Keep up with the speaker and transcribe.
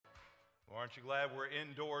Aren't you glad we're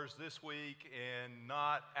indoors this week and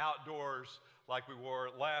not outdoors like we were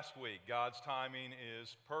last week? God's timing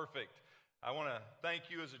is perfect. I want to thank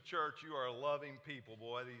you as a church. You are a loving people,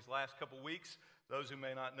 boy. These last couple weeks, those who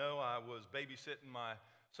may not know, I was babysitting my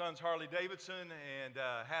son's Harley Davidson and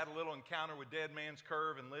had a little encounter with Dead Man's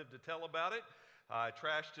Curve and lived to tell about it. I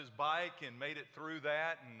trashed his bike and made it through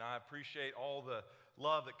that, and I appreciate all the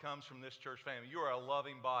love that comes from this church family. You are a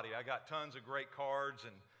loving body. I got tons of great cards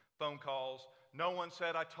and phone calls. No one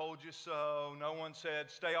said, "I told you so." No one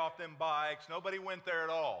said, "Stay off them bikes." Nobody went there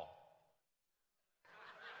at all.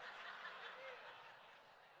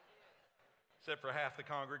 Except for half the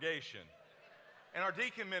congregation. And our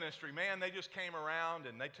deacon ministry, man, they just came around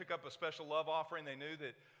and they took up a special love offering. They knew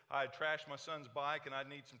that I had trashed my son's bike and I'd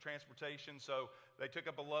need some transportation, so they took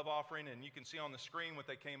up a love offering, and you can see on the screen what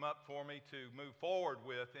they came up for me to move forward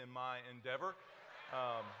with in my endeavor.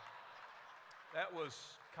 That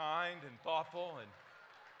was kind and thoughtful and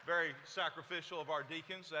very sacrificial of our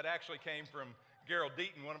deacons. That actually came from Gerald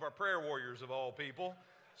Deaton, one of our prayer warriors of all people.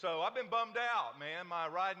 So I've been bummed out, man. My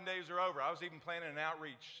riding days are over. I was even planning an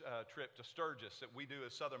outreach trip to Sturgis that we do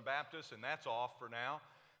as Southern Baptists, and that's off for now.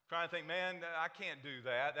 Trying to think, man, I can't do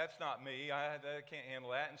that. That's not me. I can't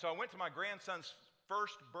handle that. And so I went to my grandson's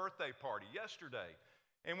first birthday party yesterday.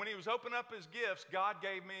 And when he was opening up his gifts, God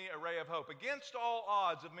gave me a ray of hope. Against all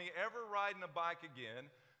odds of me ever riding a bike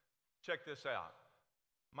again, check this out.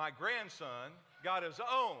 My grandson got his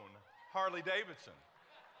own Harley Davidson.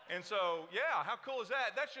 And so, yeah, how cool is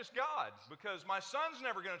that? That's just God, because my son's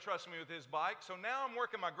never going to trust me with his bike, so now I'm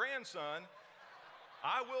working my grandson.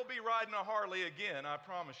 I will be riding a Harley again, I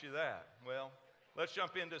promise you that. Well, let's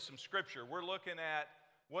jump into some scripture. We're looking at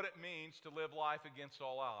what it means to live life against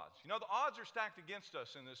all odds. You know, the odds are stacked against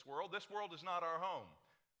us in this world. This world is not our home.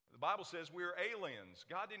 The Bible says we're aliens.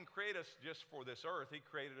 God didn't create us just for this earth. He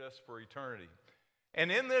created us for eternity. And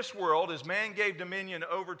in this world, as man gave dominion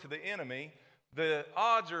over to the enemy, the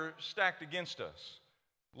odds are stacked against us.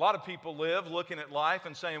 A lot of people live looking at life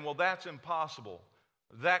and saying, well, that's impossible.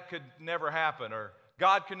 That could never happen, or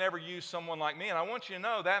God could never use someone like me. And I want you to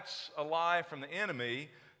know that's a lie from the enemy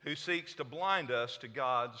who seeks to blind us to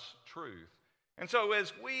God's truth. And so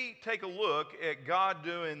as we take a look at God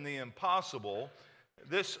doing the impossible,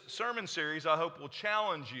 this sermon series, I hope, will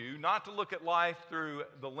challenge you not to look at life through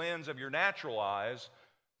the lens of your natural eyes,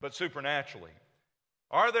 but supernaturally.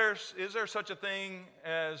 Is there such a thing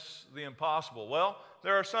as the impossible? Well,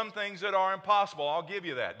 there are some things that are impossible. I'll give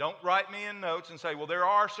you that. Don't write me in notes and say, well, there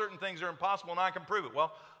are certain things that are impossible and I can prove it.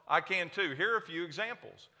 Well, I can too. Here are a few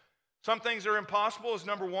examples. Some things that are impossible is,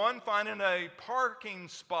 number one, finding a parking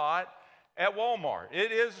spot at Walmart.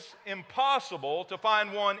 It is impossible to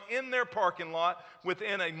find one in their parking lot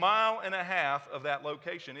within 1.5 miles of that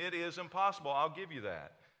location. It is impossible. I'll give you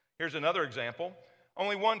that. Here's another example.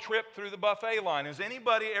 Only one trip through the buffet line. Has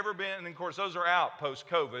anybody ever been, and of course those are out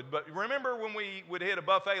post-COVID, but remember when we would hit a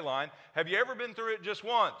buffet line, have you ever been through it just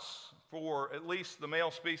once for at least the male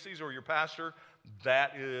species or your pastor?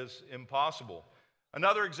 That is impossible.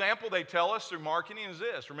 Another example they tell us through marketing is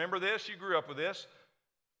this. Remember this? You grew up with this.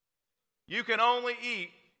 You cannot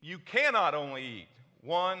only eat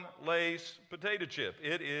one Lay's potato chip.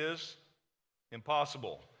 It is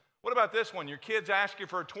impossible. What about this one? Your kids ask you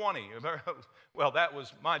for a 20. Well, that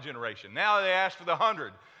was my generation. Now they ask for the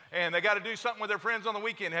 100, and they got to do something with their friends on the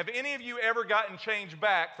weekend. Have any of you ever gotten change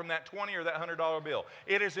back from that 20 or that $100 bill?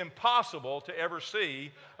 It is impossible to ever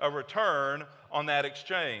see a return on that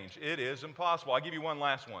exchange. It is impossible. I'll give you one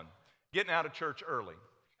last one. Getting out of church early.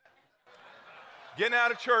 Getting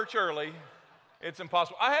out of church early, it's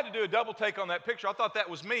impossible. I had to do a double take on that picture. I thought that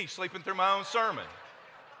was me sleeping through my own sermon.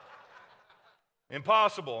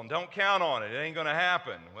 Impossible, and don't count on it. It ain't going to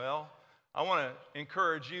happen. Well, I want to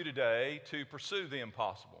encourage you today to pursue the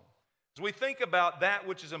impossible. As we think about that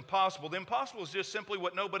which is impossible, the impossible is just simply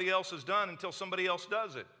what nobody else has done until somebody else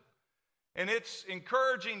does it. And it's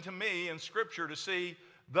encouraging to me in Scripture to see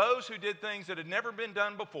those who did things that had never been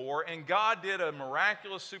done before, and God did a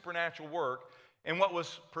miraculous supernatural work, and what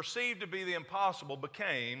was perceived to be the impossible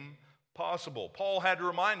became possible. Paul had to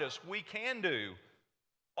remind us we can do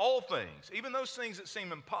all things, even those things that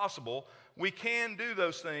seem impossible, we can do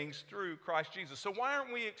those things through Christ Jesus. So why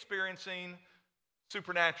aren't we experiencing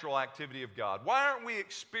supernatural activity of God? Why aren't we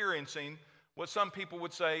experiencing what some people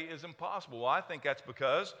would say is impossible? Well, I think that's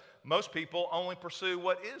because most people only pursue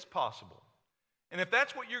what is possible. And if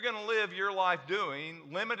that's what you're going to live your life doing,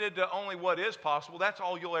 limited to only what is possible, that's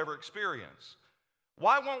all you'll ever experience.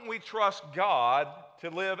 Why won't we trust God to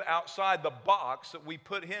live outside the box that we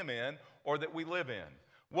put Him in or that we live in?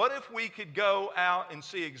 What if we could go out and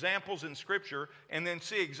see examples in Scripture and then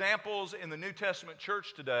see examples in the New Testament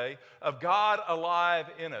church today of God alive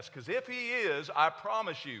in us? Because if He is, I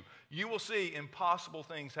promise you, you will see impossible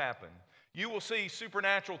things happen. You will see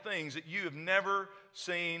supernatural things that you have never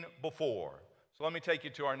seen before. So let me take you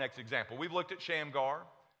to our next example. We've looked at Shamgar.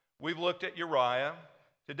 We've looked at Uriah.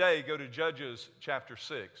 Today, go to Judges chapter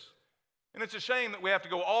 6. And it's a shame that we have to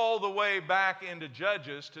go all the way back into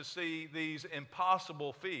Judges to see these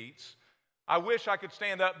impossible feats. I wish I could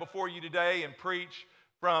stand up before you today and preach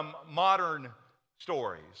from modern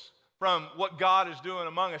stories, from what God is doing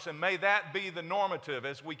among us, and may that be the normative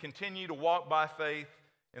as we continue to walk by faith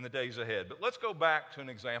in the days ahead. But let's go back to an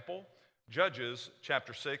example, Judges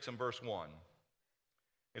chapter 6 and verse 1.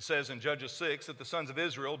 It says in Judges 6 that the sons of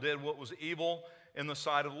Israel did what was evil in the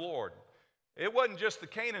sight of the Lord. It wasn't just the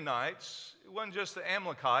Canaanites, it wasn't just the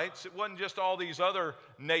Amalekites, it wasn't just all these other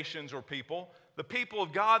nations or people. The people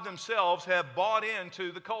of God themselves have bought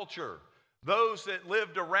into the culture. Those that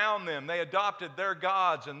lived around them, they adopted their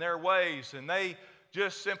gods and their ways, and they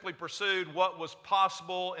just simply pursued what was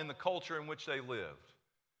possible in the culture in which they lived.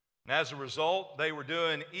 And as a result, they were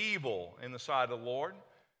doing evil in the sight of the Lord.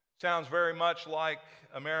 Sounds very much like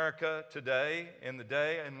America today, in the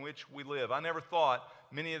day in which we live. I never thought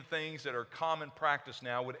many of the things that are common practice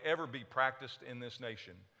now would ever be practiced in this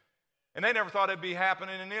nation. And they never thought it'd be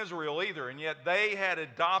happening in Israel either, and yet they had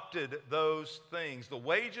adopted those things. The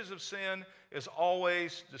wages of sin is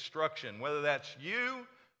always destruction, whether that's you,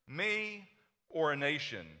 me, or a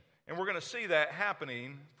nation. And we're going to see that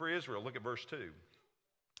happening for Israel. Look at verse 2.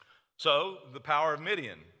 So the power of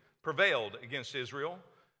Midian prevailed against Israel.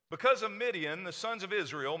 Because of Midian, the sons of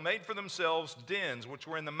Israel made for themselves dens, which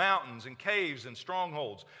were in the mountains and caves and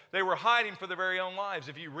strongholds. They were hiding for their very own lives.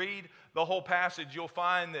 If you read the whole passage, you'll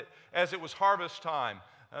find that as it was harvest time,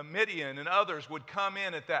 Midian and others would come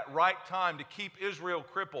in at that right time to keep Israel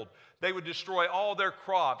crippled. They would destroy all their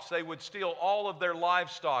crops. They would steal all of their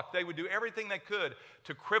livestock. They would do everything they could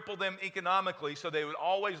to cripple them economically so they would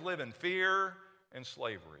always live in fear and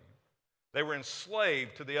slavery. They were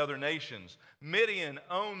enslaved to the other nations. Midian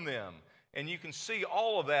owned them. And you can see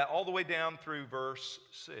all of that all the way down through verse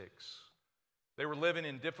 6. They were living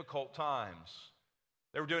in difficult times.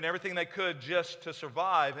 They were doing everything they could just to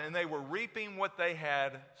survive, and they were reaping what they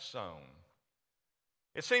had sown.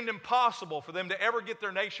 It seemed impossible for them to ever get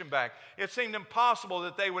their nation back. It seemed impossible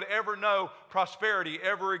that they would ever know prosperity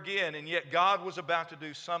ever again, and yet God was about to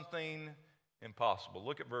do something impossible.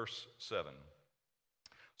 Look at verse 7.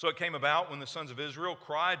 So it came about when the sons of Israel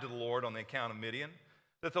cried to the Lord on the account of Midian,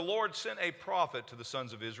 that the Lord sent a prophet to the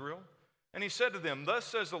sons of Israel. And he said to them, "Thus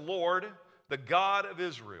says the Lord, the God of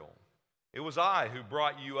Israel, it was I who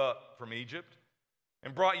brought you up from Egypt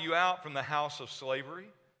and brought you out from the house of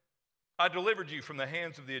slavery. I delivered you from the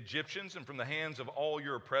hands of the Egyptians and from the hands of all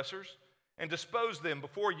your oppressors, and disposed them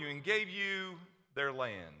before you and gave you their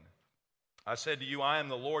land. I said to you, I am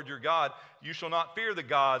the Lord your God. You shall not fear the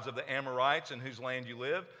gods of the Amorites in whose land you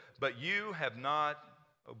live, but you have not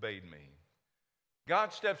obeyed me."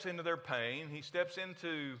 God steps into their pain. He steps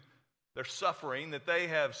into their suffering that they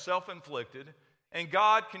have self-inflicted, and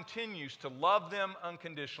God continues to love them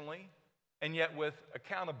unconditionally and yet with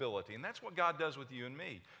accountability. And that's what God does with you and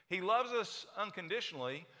me. He loves us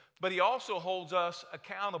unconditionally, but He also holds us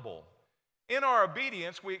accountable. In our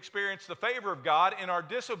obedience, we experience the favor of God. In our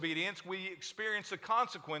disobedience, we experience the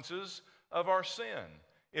consequences of our sin.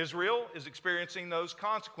 Israel is experiencing those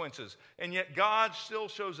consequences, and yet God still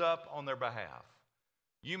shows up on their behalf.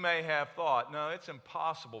 You may have thought, no, it's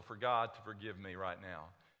impossible for God to forgive me right now.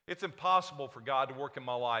 It's impossible for God to work in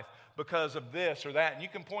my life because of this or that. And you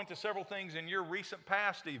can point to several things in your recent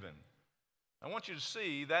past even. I want you to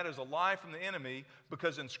see that is a lie from the enemy,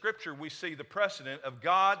 because in Scripture we see the precedent of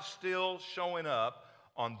God still showing up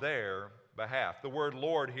on their behalf. The word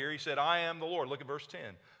Lord here, He said, I am the Lord. Look at verse 10.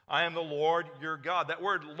 I am the Lord your God. That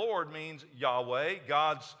word Lord means Yahweh,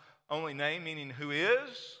 God's only name, meaning who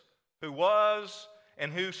is, who was,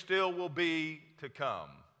 and who still will be to come.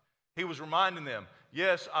 He was reminding them,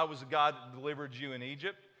 yes, I was the God that delivered you in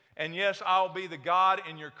Egypt. And yes, I'll be the God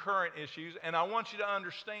in your current issues. And I want you to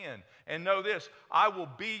understand and know this: I will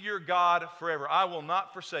be your God forever. I will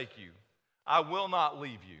not forsake you. I will not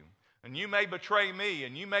leave you. And you may betray me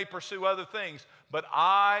and you may pursue other things, but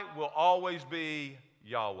I will always be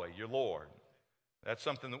Yahweh, your Lord. That's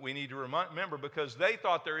something that we need to remember, because they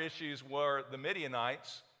thought their issues were the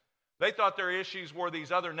Midianites. They thought their issues were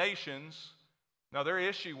these other nations. Now, their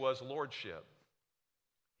issue was lordship.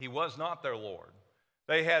 He was not their Lord.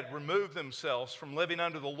 They had removed themselves from living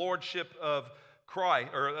under the lordship of Christ,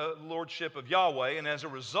 or lordship of Yahweh, and as a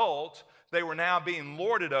result, they were now being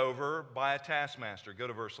lorded over by a taskmaster. Go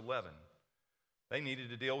to verse 11. They needed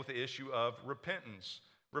to deal with the issue of repentance.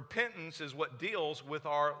 Repentance is what deals with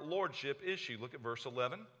our lordship issue. Look at verse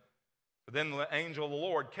 11. Then the angel of the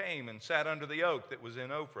Lord came and sat under the oak that was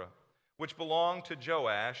in Ophrah, which belonged to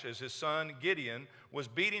Joash, as his son Gideon was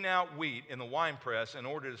beating out wheat in the winepress in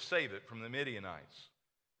order to save it from the Midianites.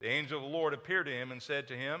 The angel of the Lord appeared to him and said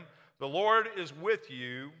to him, "The Lord is with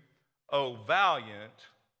you, O valiant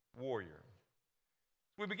warrior."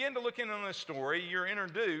 We begin to look into this story. You're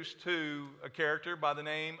introduced to a character by the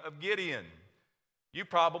name of Gideon. You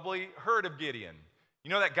probably heard of Gideon. You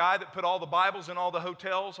know that guy that put all the Bibles in all the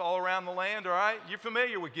hotels all around the land, all right? You're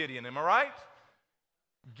familiar with Gideon, am I right?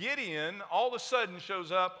 Gideon all of a sudden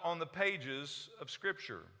shows up on the pages of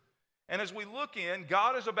Scripture. And as we look in,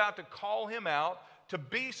 God is about to call him out to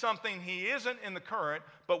be something he isn't in the current,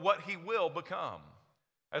 but what he will become.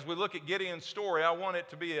 As we look at Gideon's story, I want it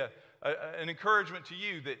to be an encouragement to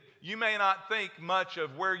you that you may not think much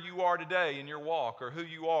of where you are today in your walk or who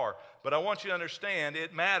you are, but I want you to understand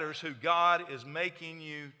it matters who God is making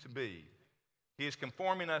you to be. He is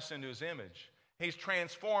conforming us into his image. He's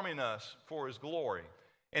transforming us for his glory.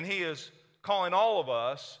 And he is calling all of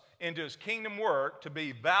us into his kingdom work to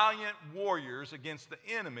be valiant warriors against the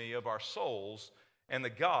enemy of our souls and the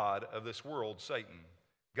god of this world, Satan.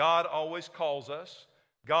 God always calls us.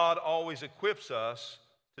 God always equips us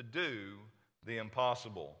to do the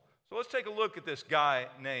impossible. So let's take a look at this guy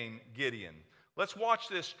named Gideon. Let's watch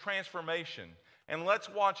this transformation, and let's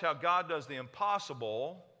watch how God does the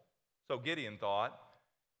impossible, so Gideon thought,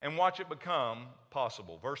 and watch it become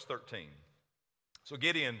possible. Verse 13. So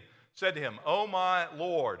Gideon said to him, "Oh my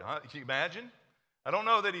Lord." Can you imagine? I don't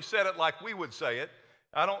know that he said it like we would say it.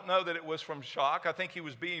 I don't know that it was from shock. I think he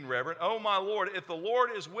was being reverent. "Oh my Lord, if the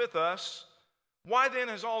Lord is with us, why then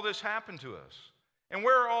has all this happened to us? And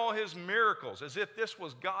where are all his miracles?" As if this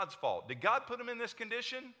was God's fault. Did God put him in this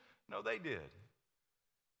condition? No, they did.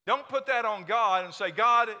 Don't put that on God and say,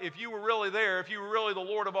 "God, if you were really there, if you were really the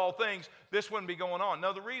Lord of all things, this wouldn't be going on."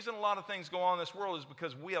 No, the reason a lot of things go on in this world is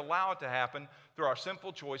because we allow it to happen through our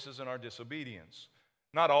sinful choices and our disobedience.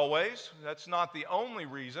 Not always. That's not the only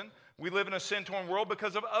reason. We live in a sin-torn world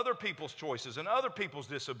because of other people's choices and other people's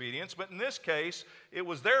disobedience. But in this case, it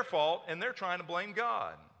was their fault, and they're trying to blame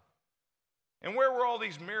God. And where were all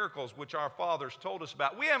these miracles which our fathers told us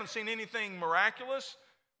about? We haven't seen anything miraculous.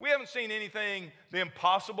 We haven't seen anything, the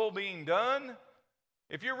impossible being done.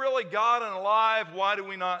 If you're really God and alive, why do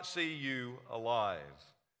we not see you alive?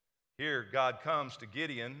 Here, God comes to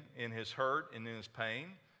Gideon in his hurt and in his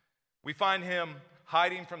pain. We find him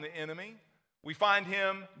hiding from the enemy. We find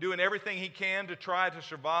him doing everything he can to try to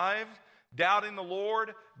survive, doubting the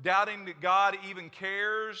Lord, doubting that God even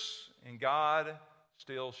cares, and God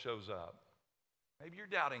still shows up. Maybe you're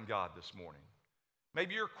doubting God this morning.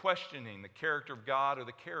 Maybe you're questioning the character of God or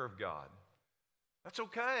the care of God. That's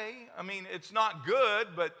okay. I mean, it's not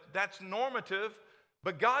good, but that's normative.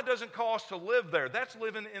 But God doesn't call us to live there. That's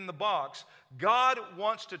living in the box. God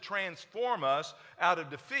wants to transform us out of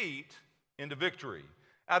defeat into victory,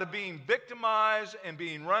 out of being victimized and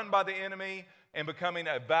being run by the enemy and becoming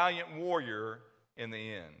a valiant warrior in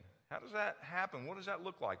the end. How does that happen? What does that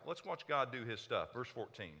look like? Let's watch God do his stuff. Verse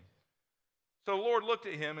 14. So the Lord looked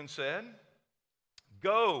at him and said,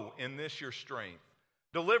 "Go in this your strength.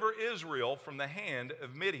 Deliver Israel from the hand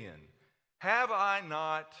of Midian. Have I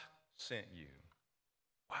not sent you?"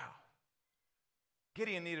 Wow.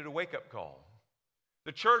 Gideon needed a wake-up call.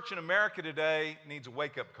 The church in America today needs a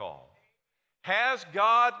wake-up call. Has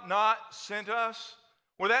God not sent us?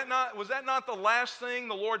 Was that not the last thing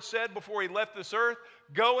the Lord said before he left this earth?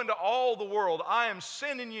 Go into all the world. I am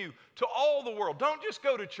sending you to all the world. Don't just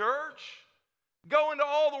go to church. Go into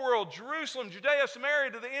all the world, Jerusalem, Judea,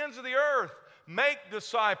 Samaria, to the ends of the earth. Make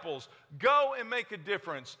disciples. Go and make a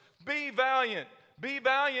difference. Be valiant. Be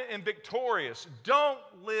valiant and victorious.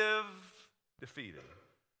 Don't live defeated.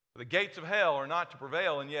 The gates of hell are not to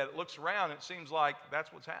prevail, and yet it looks around, it seems like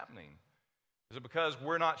that's what's happening. Is it because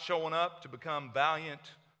we're not showing up to become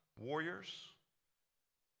valiant warriors?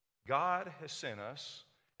 God has sent us,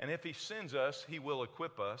 and if he sends us, he will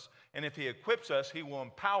equip us. And if he equips us, he will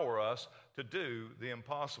empower us to do the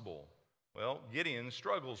impossible. Well, Gideon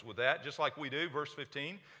struggles with that, just like we do. Verse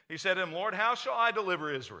 15, he said to him, "Lord, how shall I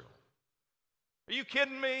deliver Israel? Are you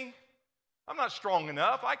kidding me? I'm not strong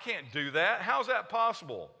enough. I can't do that. How's that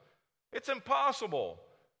possible? It's impossible."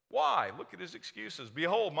 Why? Look at his excuses.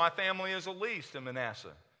 "Behold, my family is the least in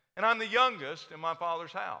Manasseh, and I'm the youngest in my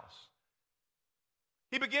father's house."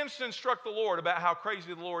 He begins to instruct the Lord about how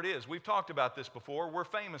crazy the Lord is. We've talked about this before. We're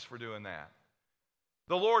famous for doing that.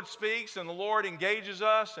 The Lord speaks and the Lord engages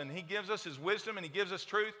us and He gives us His wisdom and He gives us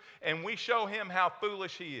truth and we show Him how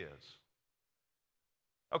foolish He is.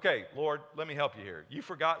 Okay, Lord, let me help you here. You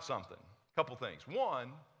forgot something. A couple things. One,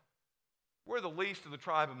 we're the least of the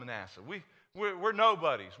tribe of Manasseh. We're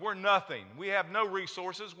nobodies. We're nothing. We have no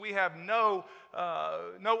resources. We have no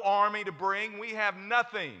army to bring. We have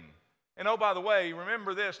nothing. And oh, by the way,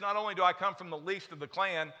 remember this, not only do I come from the least of the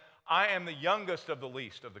clan, I am the youngest of the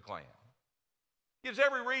least of the clan. Gives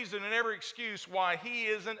every reason and every excuse why he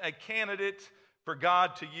isn't a candidate for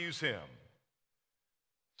God to use him.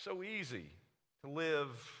 So easy to live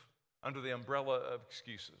under the umbrella of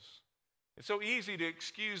excuses. It's so easy to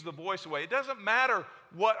excuse the voice away. It doesn't matter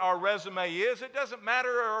what our resume is. It doesn't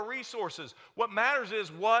matter our resources. What matters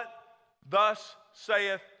is what thus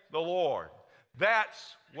saith the Lord.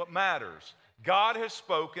 That's what matters. God has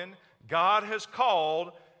spoken. God has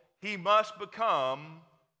called. He must become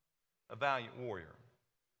a valiant warrior.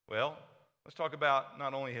 Well, let's talk about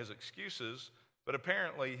not only his excuses, but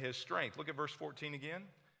apparently his strength. Look at verse 14 again.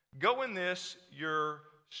 Go in this, your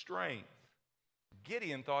strength.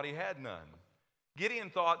 Gideon thought he had none.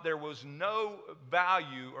 Gideon thought there was no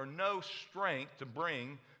value or no strength to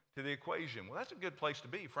bring to the equation. Well, that's a good place to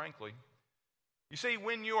be, frankly. You see,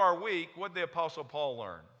 when you are weak, what did the Apostle Paul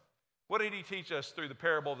learn? What did he teach us through the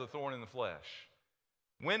parable of the thorn in the flesh?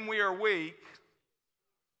 When we are weak,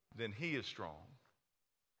 then he is strong.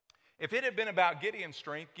 If it had been about Gideon's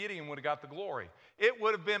strength, Gideon would have got the glory. It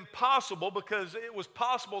would have been possible because it was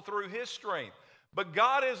possible through his strength. But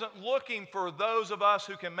God isn't looking for those of us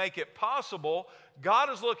who can make it possible. God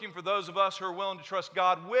is looking for those of us who are willing to trust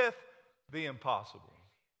God with the impossible.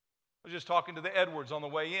 I was just talking to the Edwards on the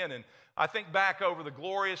way in, and I think back over the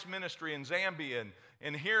glorious ministry in Zambia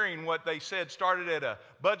and hearing what they said started at a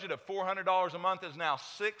budget of $400 a month is now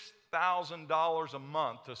 $6,000 a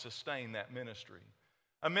month to sustain that ministry.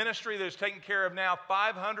 A ministry that is taking care of now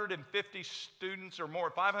 550 students or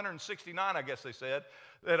more, 569 I guess they said,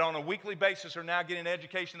 that on a weekly basis are now getting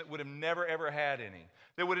education that would have never ever had any,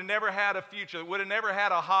 that would have never had a future, that would have never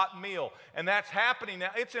had a hot meal. And that's happening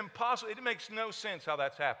now. It's impossible. It makes no sense how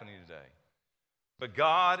that's happening today. But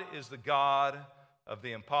God is the God of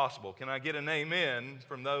the impossible. Can I get an amen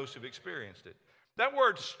from those who've experienced it? That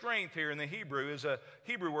word strength here in the Hebrew is a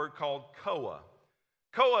Hebrew word called koah.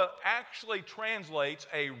 Koah actually translates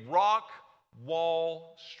a rock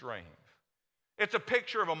wall strength. It's a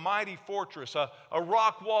picture of a mighty fortress, a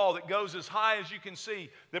rock wall that goes as high as you can see,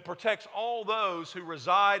 that protects all those who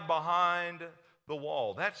reside behind the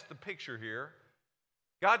wall. That's the picture here.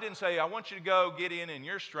 God didn't say, I want you to go get in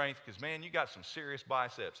your strength because, man, you got some serious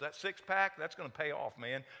biceps. That six-pack, that's going to pay off,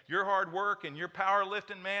 man. Your hard work and your power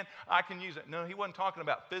lifting, man, I can use it. No, he wasn't talking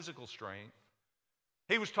about physical strength.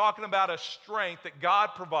 He was talking about a strength that God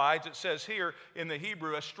provides. It says here in the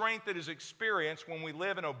Hebrew, a strength that is experienced when we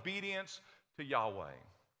live in obedience to Yahweh.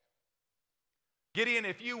 Gideon,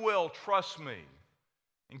 if you will, trust me.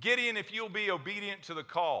 And Gideon, if you'll be obedient to the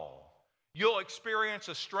call, you'll experience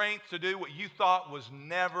a strength to do what you thought was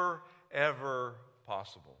never, ever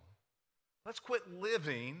possible. Let's quit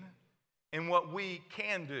living in what we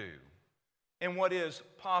can do and what is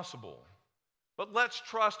possible. But let's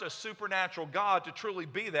trust a supernatural God to truly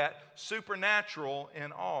be that supernatural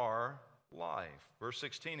in our life. Verse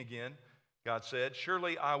 16 again, God said,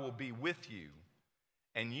 surely I will be with you,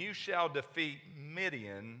 and you shall defeat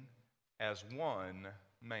Midian as one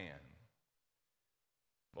man.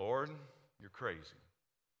 Lord, you're crazy.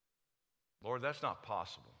 Lord, that's not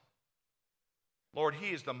possible. Lord,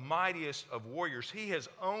 he is the mightiest of warriors. He has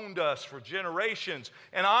owned us for generations,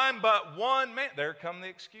 and I'm but one man. There come the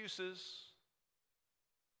excuses.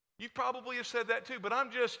 You probably have said that too, but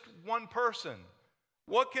I'm just one person.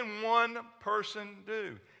 What can one person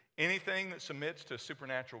do? Anything that submits to a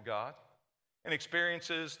supernatural God and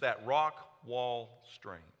experiences that rock wall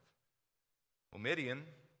strength. Well, Midian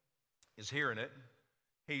is hearing it.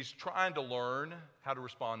 He's trying to learn how to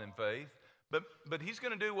respond in faith, but he's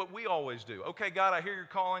going to do what we always do. Okay, God, I hear you're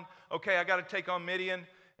calling. Okay, I got to take on Midian.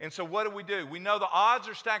 And so what do? We know the odds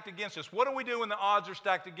are stacked against us. What do we do when the odds are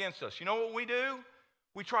stacked against us? You know what we do?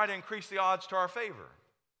 We try to increase the odds to our favor.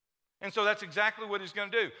 And so that's exactly what he's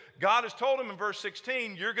going to do. God has told him in verse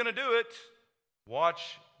 16, you're going to do it.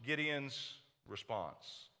 Watch Gideon's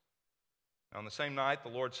response. On the same night, the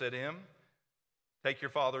Lord said to him, take your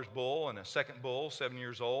father's bull and a second bull, 7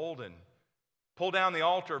 years old, and pull down the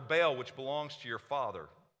altar of Baal which belongs to your father.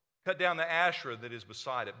 Cut down the Asherah that is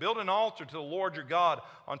beside it. Build an altar to the Lord your God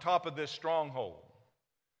on top of this stronghold.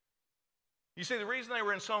 You see, the reason they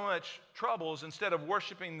were in so much trouble is instead of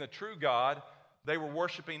worshiping the true God, they were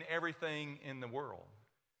worshiping everything in the world.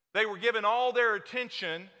 They were given all their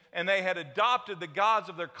attention, and they had adopted the gods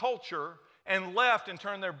of their culture and left and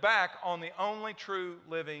turned their back on the only true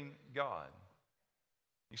living God.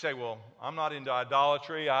 You say, well, I'm not into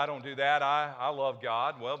idolatry. I don't do that. I love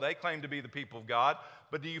God. Well, they claim to be the people of God.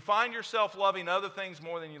 But do you find yourself loving other things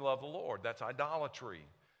more than you love the Lord? That's idolatry.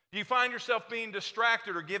 Do you find yourself being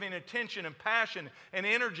distracted or giving attention and passion and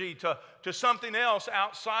energy to something else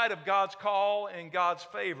outside of God's call and God's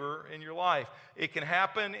favor in your life? It can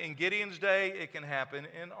happen in Gideon's day. It can happen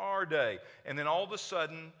in our day. And then all of a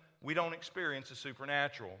sudden, we don't experience the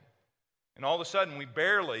supernatural. And all of a sudden, we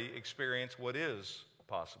barely experience what is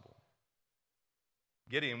possible.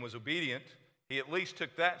 Gideon was obedient. He at least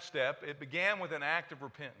took that step. It began with an act of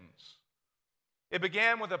repentance. It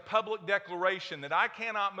began with a public declaration that I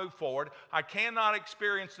cannot move forward. I cannot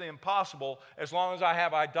experience the impossible as long as I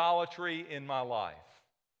have idolatry in my life.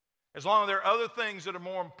 As long as there are other things that are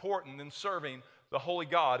more important than serving the holy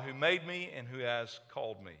God who made me and who has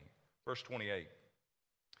called me. Verse 28.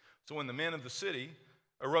 So when the men of the city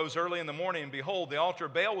arose early in the morning, and behold, the altar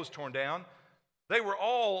of Baal was torn down, they were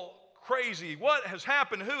all crazy. What has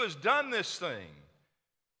happened? Who has done this thing?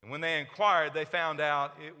 And when they inquired, they found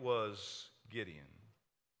out it was Gideon.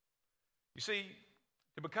 You see,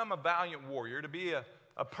 to become a valiant warrior, to be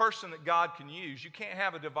a person that God can use, you can't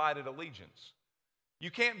have a divided allegiance.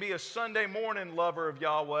 You can't be a Sunday morning lover of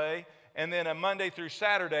Yahweh and then a Monday through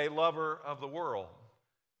Saturday lover of the world.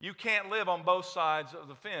 You can't live on both sides of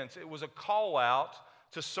the fence. It was a call out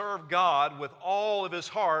to serve God with all of his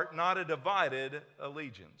heart, not a divided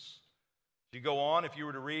allegiance. If you go on, if you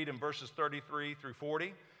were to read in verses 33 through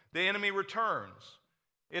 40, the enemy returns.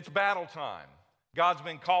 It's battle time. God's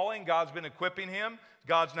been calling, God's been equipping him,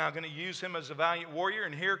 God's now going to use him as a valiant warrior,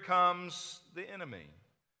 and here comes the enemy.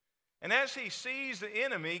 And as he sees the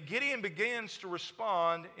enemy, Gideon begins to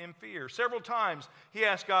respond in fear. Several times he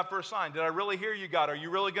asked God for a sign. Did I really hear you, God? Are you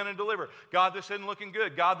really going to deliver? God, this isn't looking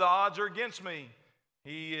good. God, the odds are against me.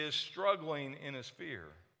 He is struggling in his fear.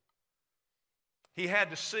 He had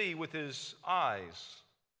to see with his eyes,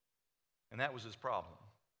 and that was his problem.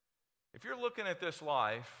 If you're looking at this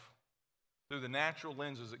life through the natural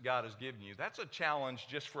lenses that God has given you, that's a challenge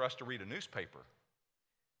just for us to read a newspaper.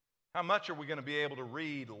 How much are we going to be able to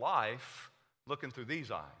read life looking through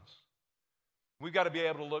these eyes? We've got to be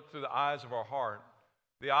able to look through the eyes of our heart,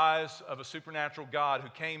 the eyes of a supernatural God who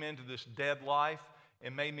came into this dead life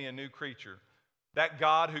and made me a new creature. That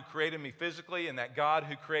God who created me physically and that God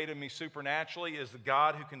who created me supernaturally is the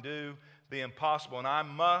God who can do the impossible, and I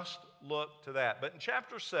must look to that. But in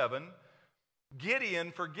chapter 7,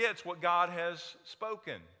 Gideon forgets what God has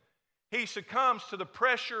spoken. He succumbs to the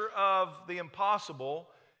pressure of the impossible,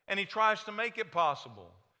 and he tries to make it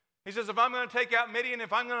possible. He says, if I'm going to take out Midian,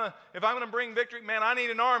 if I'm going to bring victory, man, I need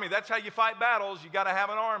an army. That's how you fight battles. You got to have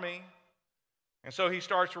an army. And so he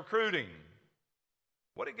starts recruiting.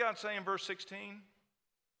 What did God say in verse 16?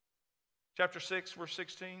 Chapter 6, verse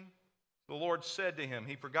 16. The Lord said to him,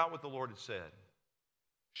 he forgot what the Lord had said.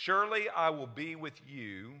 Surely I will be with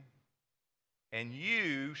you, and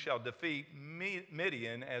you shall defeat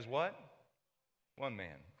Midian as what? One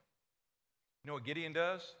man. You know what Gideon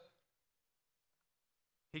does?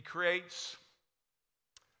 He creates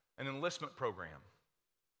an enlistment program.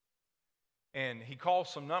 And he calls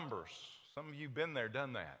some numbers. Some of you have been there,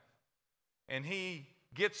 done that. And he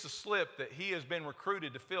gets the slip that he has been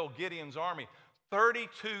recruited to fill Gideon's army.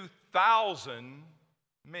 32,000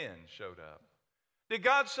 men showed up. Did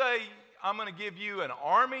God say, I'm going to give you an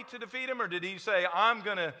army to defeat him? Or did he say, I'm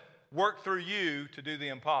going to work through you to do the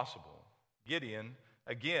impossible? Gideon,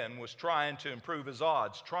 again, was trying to improve his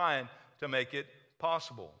odds, trying to make it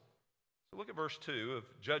possible. So look at verse 2 of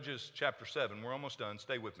Judges chapter 7. We're almost done.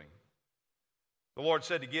 Stay with me. The Lord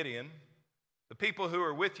said to Gideon, the people who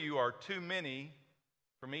are with you are too many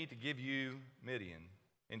for me to give you Midian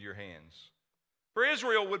into your hands. For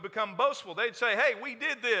Israel would become boastful. They'd say, hey, we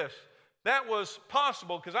did this. That was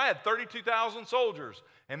possible because I had 32,000 soldiers.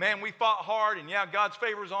 And man, we fought hard. And yeah, God's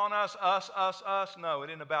favor's on us. No,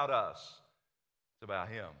 it isn't about us. It's about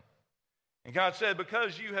him. And God said,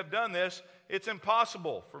 because you have done this, it's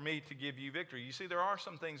impossible for me to give you victory. You see, there are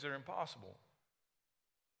some things that are impossible.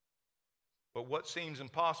 But what seems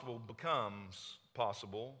impossible becomes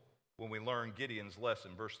possible when we learn Gideon's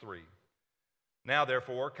lesson. Verse 3. Now,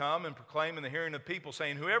 therefore, come and proclaim in the hearing of people,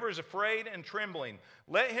 saying, whoever is afraid and trembling,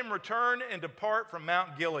 let him return and depart from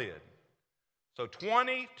Mount Gilead. So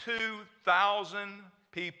 22,000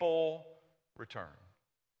 people return.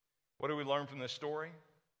 What do we learn from this story?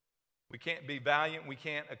 We can't be valiant, we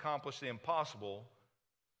can't accomplish the impossible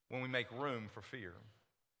when we make room for fear.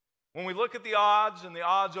 When we look at the odds and the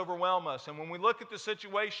odds overwhelm us, and when we look at the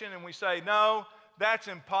situation and we say, no, that's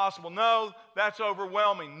impossible. No, that's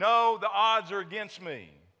overwhelming. No, the odds are against me.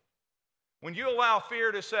 When you allow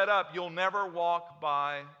fear to set up, you'll never walk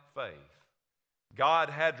by faith. God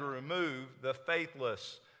had to remove the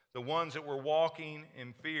faithless, the ones that were walking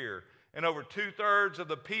in fear. And over 2/3 of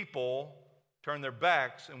the people turned their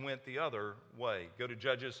backs and went the other way. Go to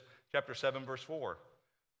Judges chapter 7, verse 4.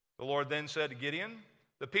 The Lord then said to Gideon,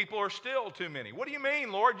 the people are still too many. What do you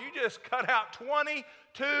mean, Lord? You just cut out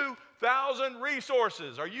 22,000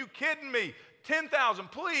 resources. Are you kidding me?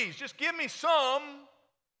 10,000, please, just give me some.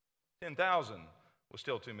 10,000 was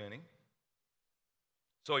still too many.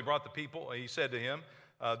 So he brought the people, he said to him,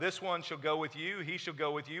 this one shall go with you, he shall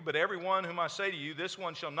go with you, but everyone whom I say to you, this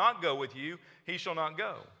one shall not go with you, he shall not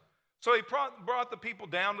go. So he brought the people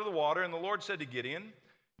down to the water, and the Lord said to Gideon,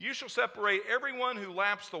 you shall separate everyone who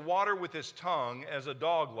laps the water with his tongue as a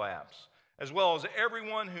dog laps, as well as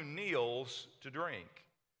everyone who kneels to drink.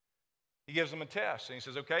 He gives them a test, and he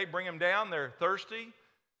says, okay, bring them down, they're thirsty,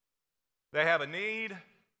 they have a need.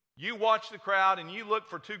 You watch the crowd and you look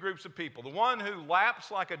for two groups of people, the one who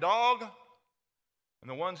laps like a dog and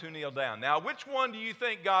the ones who kneel down. Now, which one do you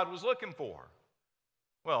think God was looking for?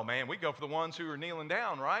 Well, man, we go for the ones who are kneeling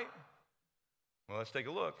down, right? Well, let's take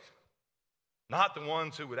a look. Not the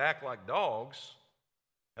ones who would act like dogs.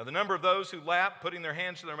 Now, the number of those who lapped, putting their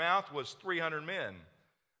hands to their mouth, was 300 men.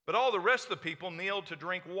 But all the rest of the people kneeled to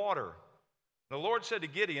drink water. The Lord said to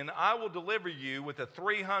Gideon, I will deliver you with the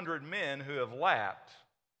 300 men who have lapped,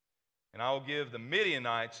 and I will give the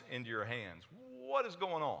Midianites into your hands. What is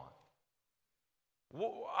going on?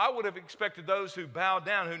 I would have expected those who bowed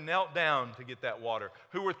down, who knelt down to get that water,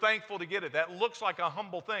 who were thankful to get it. That looks like a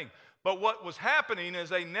humble thing. But what was happening is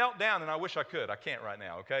they knelt down, and I wish I could. I can't right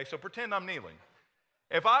now, okay? So pretend I'm kneeling.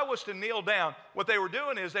 If I was to kneel down, what they were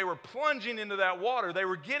doing is they were plunging into that water. They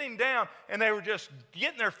were getting down, and they were just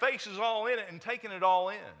getting their faces all in it and taking it all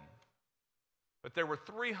in. But there were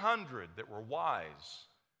 300 that were wise.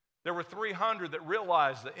 There were 300 that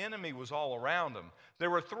realized the enemy was all around them.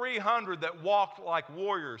 There were 300 that walked like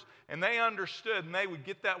warriors, and they understood, and they would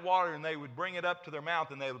get that water, and they would bring it up to their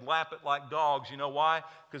mouth, and they would lap it like dogs. You know why?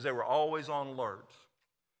 Because they were always on alert,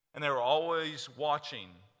 and they were always watching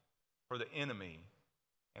for the enemy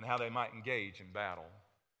and how they might engage in battle.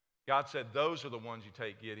 God said, those are the ones you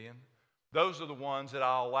take, Gideon. Those are the ones that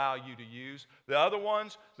I'll allow you to use. The other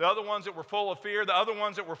ones that were full of fear, the other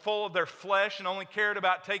ones that were full of their flesh and only cared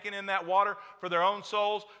about taking in that water for their own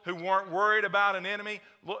souls, who weren't worried about an enemy,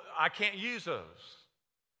 look, I can't use those.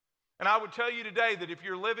 And I would tell you today that if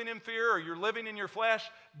you're living in fear or you're living in your flesh,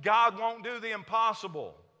 God won't do the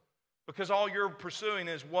impossible, because all you're pursuing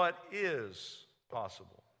is what is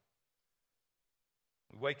possible.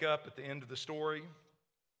 We wake up at the end of the story,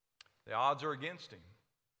 the odds are against him.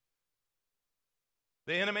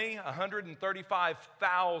 The enemy,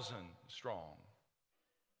 135,000 strong.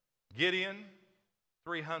 Gideon,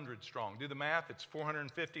 300 strong. Do the math, it's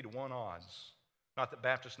 450 to 1 odds. Not that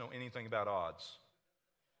Baptists know anything about odds.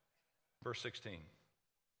 Verse 16.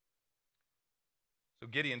 So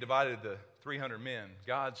Gideon divided the 300 men.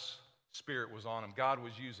 God's Spirit was on him. God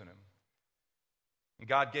was using him. And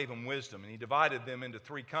God gave him wisdom. And he divided them into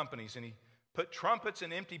 3 companies. And he put trumpets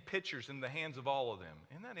and empty pitchers in the hands of all of them.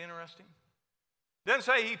 Isn't that interesting? It doesn't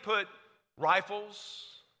say he put rifles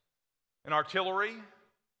and artillery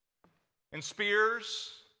and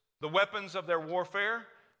spears, the weapons of their warfare.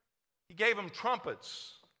 He gave them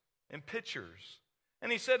trumpets and pitchers.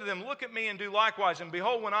 And he said to them, look at me and do likewise. And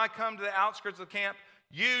behold, when I come to the outskirts of the camp,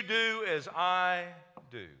 you do as I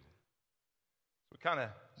do. We kind of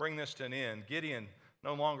bring this to an end. Gideon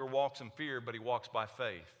no longer walks in fear, but he walks by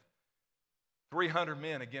faith. 300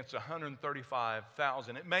 men against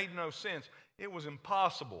 135,000. It made no sense. It was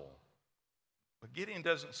impossible. But Gideon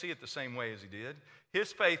doesn't see it the same way as he did.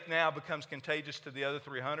 His faith now becomes contagious to the other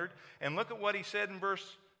 300. And look at what he said in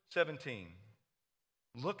verse 17.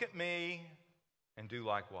 Look at me and do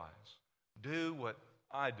likewise. Do what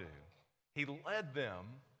I do. He led them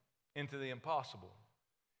into the impossible.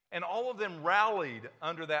 And all of them rallied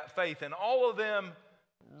under that faith. And all of them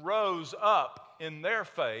rose up in their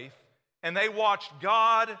faith. And they watched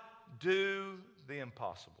God do the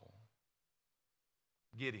impossible.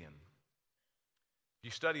 Gideon. If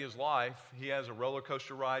you study his life, he has a roller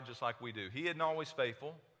coaster ride just like we do. He isn't always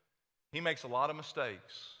faithful. He makes a lot of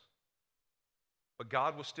mistakes. But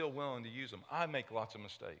God was still willing to use him. I make lots of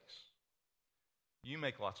mistakes. You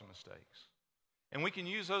make lots of mistakes. And we can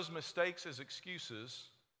use those mistakes as excuses,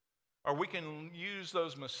 or we can use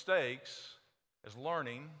those mistakes as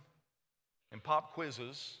learning and pop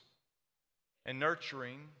quizzes and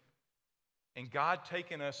nurturing and God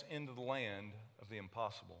taking us into the land of the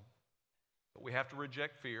impossible. But we have to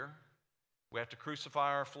reject fear. We have to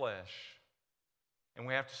crucify our flesh. And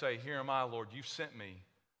we have to say, here am I, Lord. You've sent me.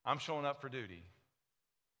 I'm showing up for duty.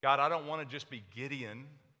 God, I don't want to just be Gideon,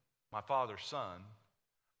 my father's son.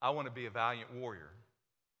 I want to be a valiant warrior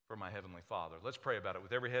for my heavenly Father. Let's pray about it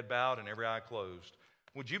with every head bowed and every eye closed.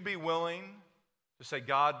 Would you be willing to say,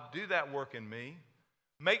 God, do that work in me?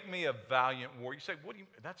 Make me a valiant warrior. You say, what do you,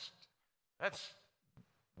 that's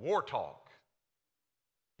war talk.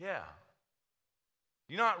 Yeah.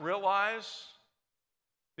 Do you not realize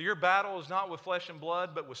that your battle is not with flesh and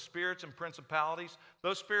blood, but with spirits and principalities?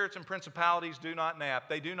 Those spirits and principalities do not nap.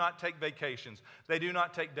 They do not take vacations. They do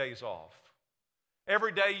not take days off.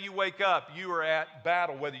 Every day you wake up, you are at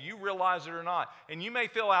battle, whether you realize it or not. And you may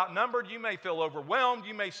feel outnumbered, you may feel overwhelmed,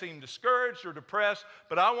 you may seem discouraged or depressed,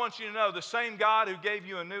 but I want you to know the same God who gave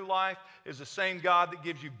you a new life is the same God that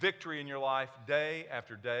gives you victory in your life day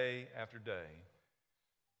after day after day.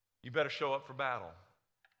 You better show up for battle,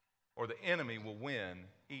 or the enemy will win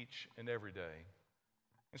each and every day.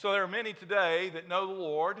 And so there are many today that know the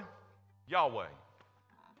Lord, Yahweh.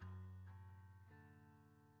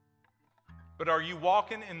 But are you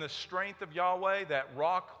walking in the strength of Yahweh, that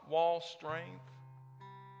rock wall strength?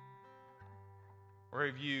 Or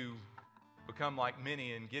have you become like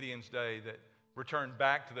many in Gideon's day that returned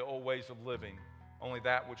back to the old ways of living, only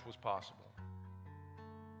that which was possible?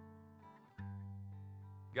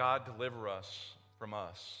 God, deliver us from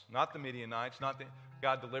us. Not the Midianites,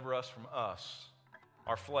 God, deliver us from us,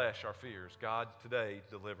 our flesh, our fears. God, today,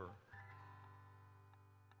 deliver.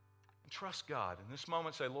 And trust God. In this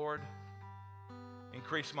moment, say, Lord,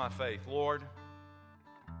 increase my faith. Lord,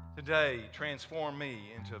 today, transform me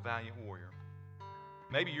into a valiant warrior.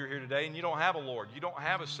 Maybe you're here today and you don't have a Lord. You don't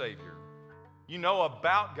have a Savior. You know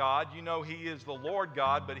about God. You know He is the Lord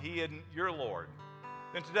God, but He isn't your Lord.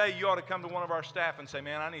 Then today you ought to come to one of our staff and say,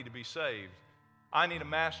 man, I need to be saved. I need a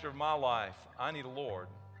master of my life. I need a Lord.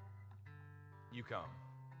 You come.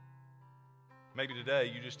 Maybe today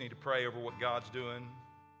you just need to pray over what God's doing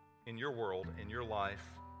in your world, in your life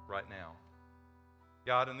right now.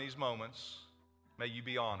 God, in these moments, may you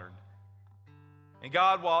be honored. And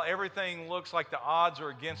God, while everything looks like the odds are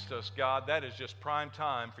against us, God, that is just prime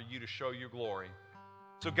time for you to show your glory.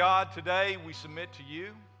 So God, today we submit to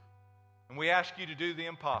you and we ask you to do the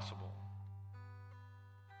impossible.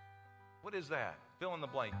 What is that? Fill in the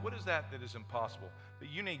blank. What is that is impossible? That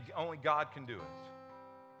you need, only God can do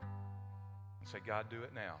it. And say, God, do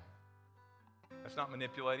it now. That's not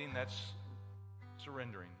manipulating, that's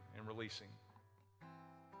surrendering and releasing.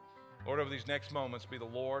 Lord, over these next moments, be the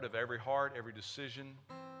Lord of every heart, every decision.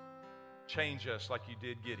 Change us like you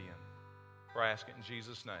did Gideon. For I ask it in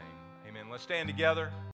Jesus' name. Amen. Let's stand together.